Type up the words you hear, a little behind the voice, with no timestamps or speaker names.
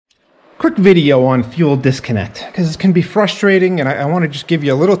quick video on fuel disconnect, because it can be frustrating, and I want to just give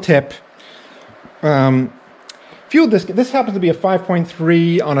you a little tip. Fuel disconnect, this happens to be a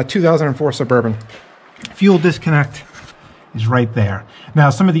 5.3 on a 2004 Suburban. Fuel disconnect is right there. Now,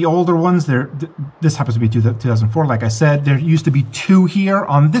 some of the older ones, this happens to be 2004, like I said. There used to be two here.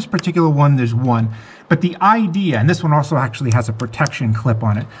 On this particular one, there's one. But the idea, and this one also actually has a protection clip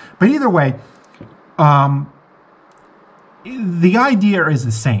on it. But either way, the idea is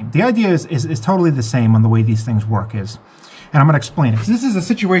the same. The idea is totally the same on the way these things work is. And I'm going to explain it. Because this is a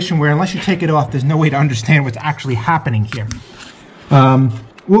situation where unless you take it off, there's no way to understand what's actually happening here.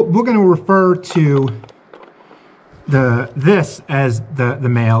 We're going to refer to this as the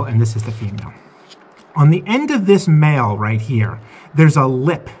male, and this is the female. On the end of this male right here, there's a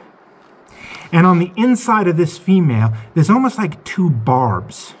lip. And on the inside of this female, there's almost like two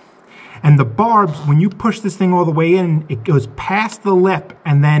barbs. And the barbs, when you push this thing all the way in, it goes past the lip,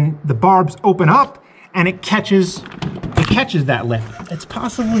 and then the barbs open up, and it catches that lip. It's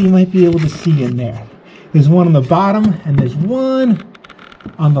possible you might be able to see in there. There's one on the bottom, and there's one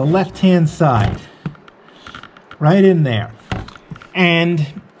on the left-hand side. Right in there.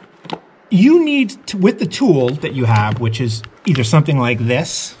 And you need to, with the tool that you have, which is either something like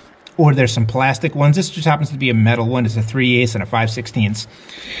this, or there's some plastic ones. This just happens to be a metal one. It's a 3/8 and a 5/16.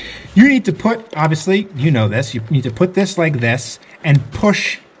 You need to put, obviously, you know this, you need to put this like this and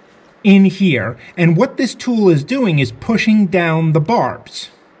push in here. And what this tool is doing is pushing down the barbs.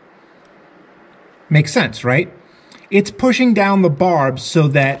 Makes sense, right? It's pushing down the barbs so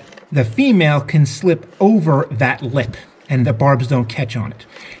that the female can slip over that lip and the barbs don't catch on it.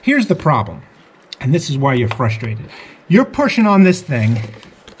 Here's the problem, and this is why you're frustrated. You're pushing on this thing.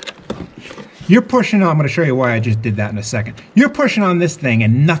 You're pushing on, I'm going to show you why I just did that in a second. You're pushing on this thing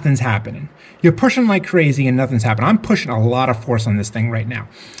and nothing's happening. You're pushing like crazy and nothing's happening. I'm pushing a lot of force on this thing right now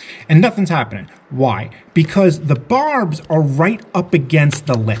and nothing's happening. Why? Because the barbs are right up against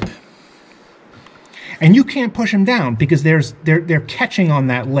the lip. And you can't push them down because they're catching on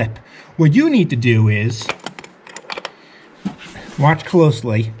that lip. What you need to do is, watch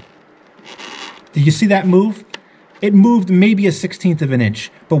closely. Did you see that move? It moved maybe a 1/16 of an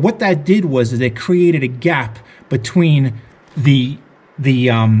inch. But what that did was it created a gap between the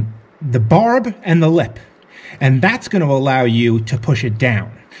barb and the lip. And that's going to allow you to push it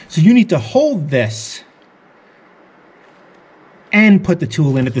down. So you need to hold this and put the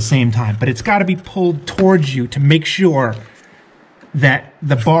tool in at the same time. But it's got to be pulled towards you to make sure that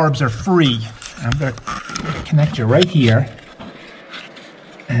the barbs are free. I'm going to connect you right here.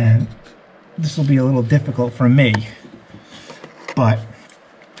 And this will be a little difficult for me, but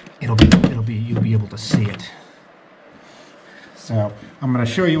you'll be able to see it. So I'm going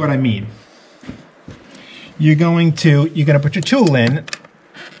to show you what I mean. You're going to put your tool in,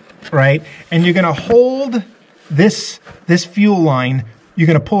 right? And you're going to hold this fuel line. You're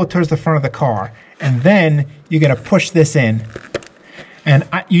going to pull it towards the front of the car, and then you're going to push this in. And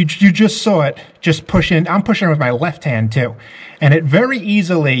you just saw it just push in. I'm pushing it with my left hand too, and it very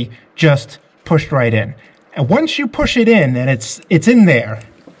easily just pushed right in. And once you push it in and it's in there,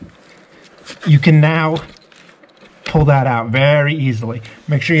 you can now pull that out very easily.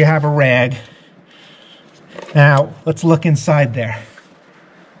 Make sure you have a rag. Now let's look inside there.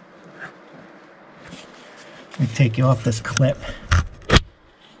 Let me take you off this clip.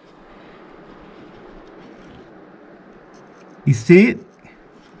 You see it?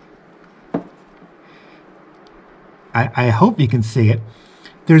 I hope you can see it.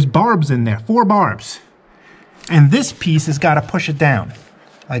 There's barbs in there, 4 barbs. And this piece has got to push it down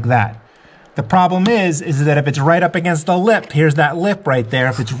like that. The problem is that if it's right up against the lip, here's that lip right there.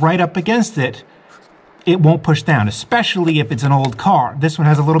 If it's right up against it, it won't push down, especially if it's an old car. This one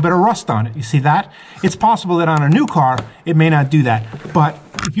has a little bit of rust on it. You see that? It's possible that on a new car, it may not do that. But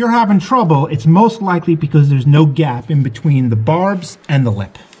if you're having trouble, it's most likely because there's no gap in between the barbs and the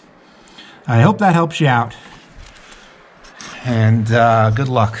lip. I hope that helps you out. And good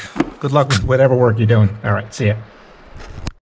luck. Good luck with whatever work you're doing. All right, see ya.